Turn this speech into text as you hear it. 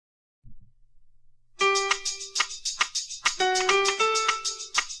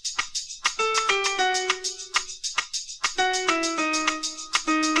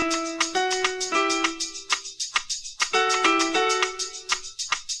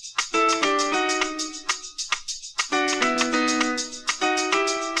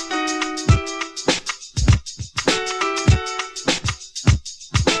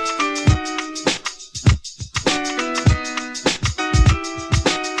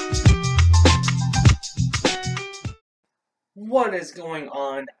What is going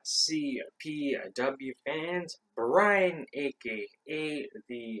on, CPW fans? Brian, aka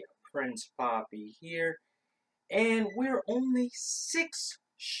the Prince Poppy here, and we're only 6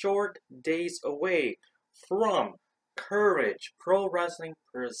 short days away from Courage Pro Wrestling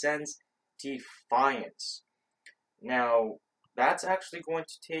Presents Defiance. Now, that's actually going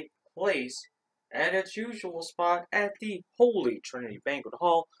to take place at its usual spot at the Holy Trinity Banquet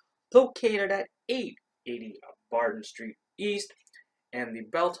Hall, located at 880 Barton Street East, and the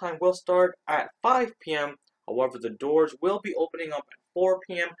bell time will start at 5 p.m. However, the doors will be opening up at 4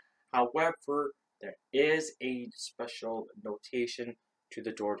 p.m. However, there is a special notation to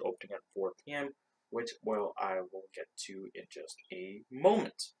the doors opening at 4 p.m., which I will get to in just a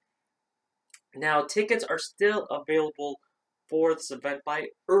moment. Now, tickets are still available for this event, but I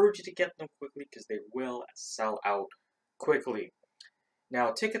urge you to get them quickly because they will sell out quickly.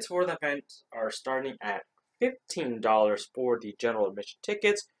 Now, tickets for the event are starting at $15 for the general admission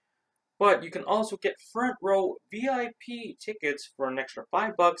tickets, but you can also get front row VIP tickets for an extra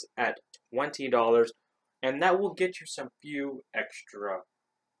 $5 at $20, and that will get you some few extra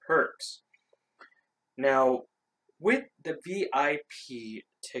perks. Now, with the VIP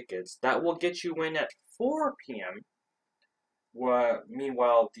tickets, that will get you in at 4 p.m.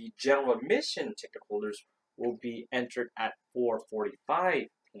 Meanwhile, the general admission ticket holders will be entered at 4:45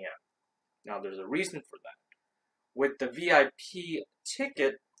 p.m. Now, there's a reason for that. With the VIP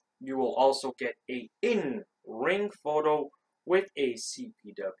ticket, you will also get a in-ring photo with a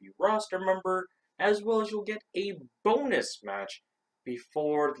CPW roster member, as well as you'll get a bonus match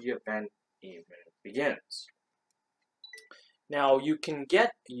before the event even begins. Now, you can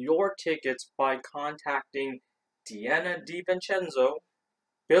get your tickets by contacting Deanna DiVincenzo,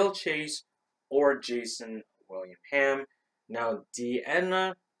 Bill Chase, or Jason William Hamm. Now,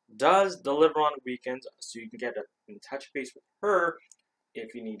 Deanna does deliver on weekends, so you can get in touch base with her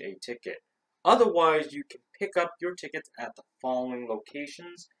if you need a ticket. Otherwise, you can pick up your tickets at the following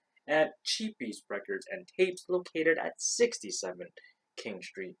locations: at Cheapies Records and Tapes, located at 67 King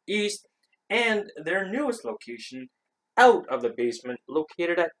Street East, and their newest location, Out of the Basement,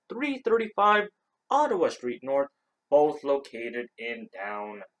 located at 335 Ottawa Street North, both located in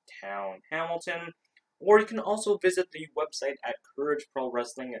downtown Hamilton. Or you can also visit the website at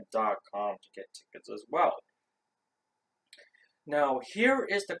CourageProWrestling.com to get tickets as well. Now, here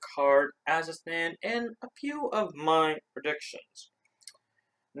is the card as it stands and a few of my predictions.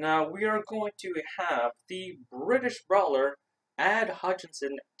 Now, we are going to have the British Brawler,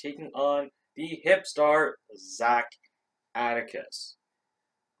 Hutchinson, taking on the Hipstar, Zakk, Atticus.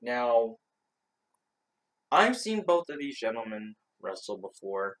 Now, I've seen both of these gentlemen wrestle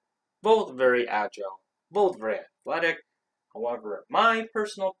before, both very agile, both very athletic. However, my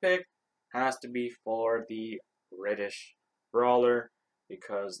personal pick has to be for the British Brawler,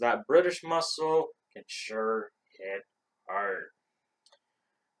 because that British muscle can sure hit hard.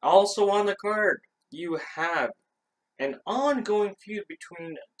 Also on the card, you have an ongoing feud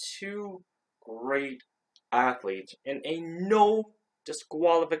between two great athletes in a no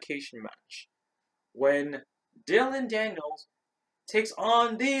disqualification match, when Dylan Daniels takes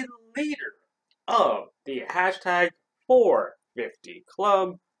on the leader of the hashtag 450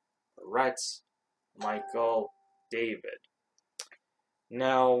 Club, Brett's Michael David.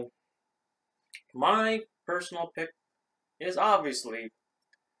 Now, my personal pick is obviously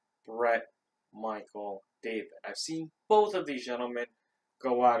Brett Michael David. I've seen both of these gentlemen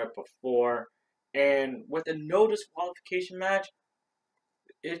go at it before, and with a no disqualification match,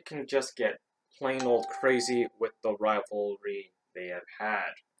 it can just get plain old crazy with the rivalry they have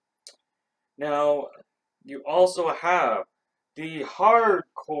had. Now, you also have the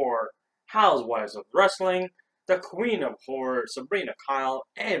hardcore Housewives of Wrestling, the Queen of Horror, Sabrina, Kyle,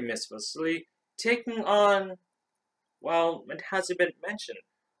 and Miss Felicity, taking on, well, it hasn't been mentioned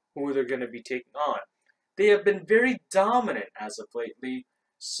who they're going to be taking on. They have been very dominant as of lately,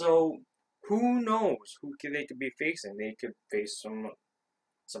 so who knows who they could be facing. They could face some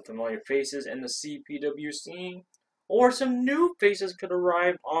familiar faces in the CPW scene, or some new faces could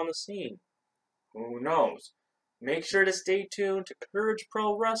arrive on the scene. Who knows? Make sure to stay tuned to Courage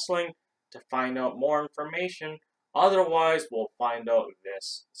Pro Wrestling to find out more information. Otherwise, we'll find out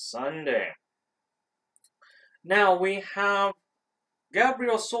this Sunday. Now we have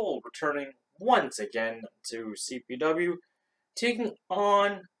Gabriel Soul returning once again to CPW, taking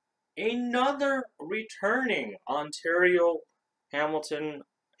on another returning Hamilton,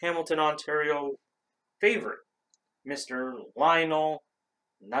 Ontario favorite, Mr. Lionel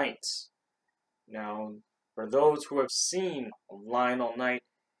Knight. Now, for those who have seen Lionel Knight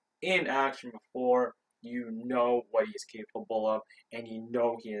in action before, you know what he's capable of, and you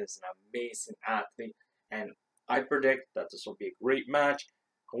know he is an amazing athlete. And I predict that this will be a great match.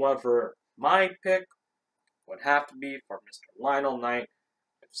 However, my pick would have to be for Mr. Lionel Knight.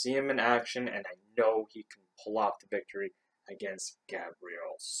 I've seen him in action, and I know he can pull off the victory against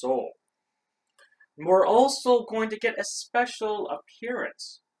Gabriel Sol. We're also going to get a special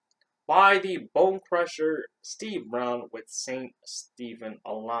appearance by the Bone Crusher Steve Brown with St. Stephen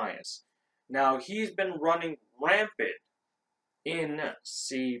Alliance. Now, he's been running rampant in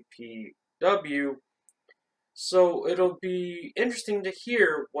CPW, so it'll be interesting to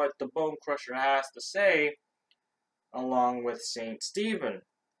hear what the Bone Crusher has to say along with St. Stephen,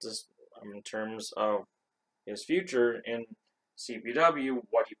 just in terms of his future in CPW,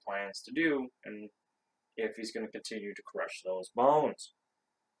 what he plans to do, and if he's going to continue to crush those bones.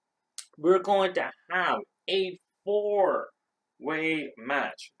 We're going to have a four-way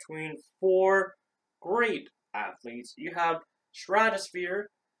match between four great athletes. You have Stratosphere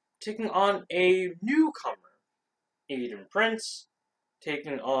taking on a newcomer, Aiden Prince,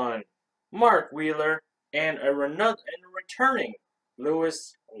 taking on Mark Wheeler, and a returning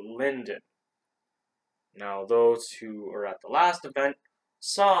Lewis Linden. Now, those who were at the last event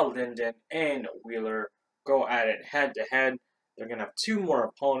saw Linden and Wheeler go at it head-to-head. They're going to have two more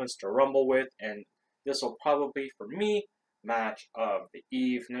opponents to rumble with, and this will probably, for me, match of the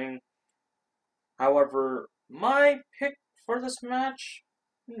evening. However, my pick for this match,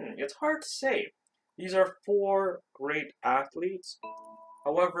 it's hard to say. These are four great athletes.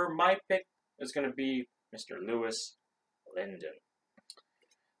 However, my pick is going to be Mr. Lewis Linden.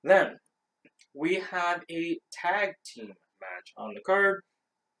 Then, we had a tag team match on the card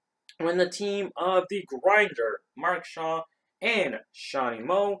when the team of the Grinder, Mark Shaw and Shawnee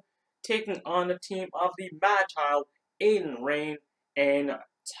Moe, taking on the team of the Mad Child, Aiden Rain and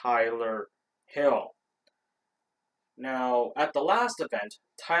Tyler Hill. Now, at the last event,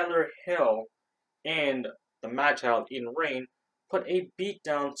 Tyler Hill and the Mad Child, Aiden Rain, put a beat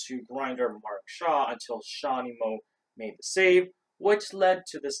down to Grinder Mark Shaw until Shawnee Moe made the save, which led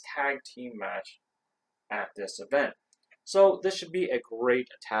to this tag team match at this event. So this should be a great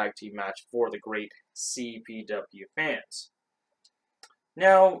tag team match for the great CPW fans.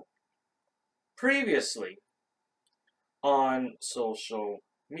 Now, previously on social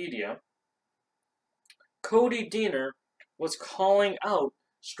media, Cody Deaner was calling out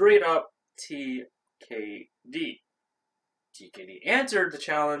straight up TKD. TKD answered the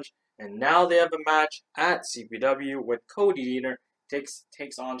challenge, and now they have a match at CPW with Cody Deaner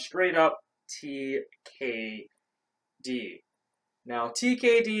takes on straight up TKD. Now,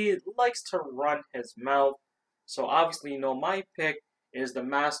 TKD likes to run his mouth, so obviously, my pick is the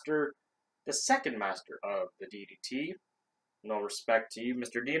second master of the DDT. No respect to you,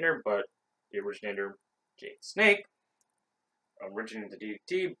 Mr. Deaner, but the originator, Jake Snake, originated the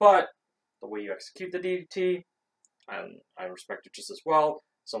DDT, but the way you execute the DDT, I respect it just as well.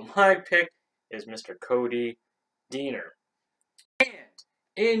 So my pick is Mr. Cody Deaner. And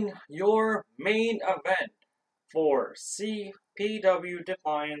in your main event for CPW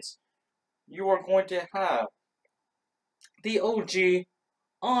Defiance, you are going to have the OG,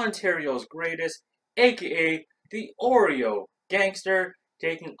 Ontario's greatest, aka the Oreo Gangster,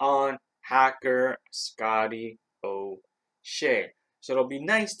 taking on Hacker Scotty O'Shea. So it'll be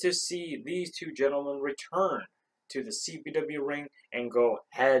nice to see these two gentlemen return to the CPW ring and go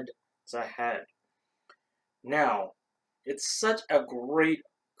head to head. Now, it's such a great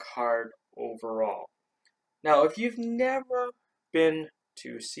card overall. Now, if you've never been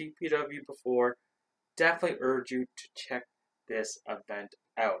to CPW before, definitely urge you to check this event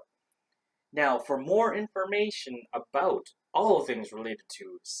out. Now, for more information about all things related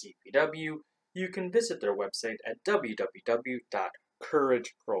to CPW, you can visit their website at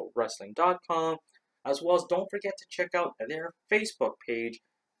www.courageprowrestling.com, as well as don't forget to check out their Facebook page,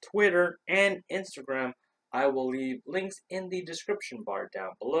 Twitter, and Instagram. I will leave links in the description bar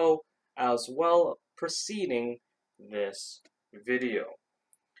down below, as well preceding this video.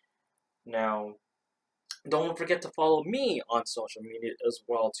 Now, don't forget to follow me on social media as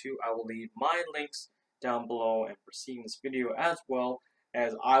well too. I will leave my links down below and preceding this video, as well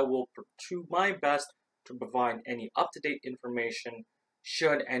as I will do my best to provide any up-to-date information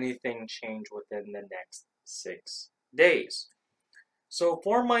should anything change within the next 6 days. So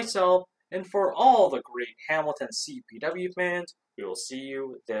for myself and for all the great Hamilton CPW fans, we will see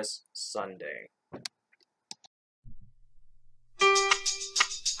you this Sunday.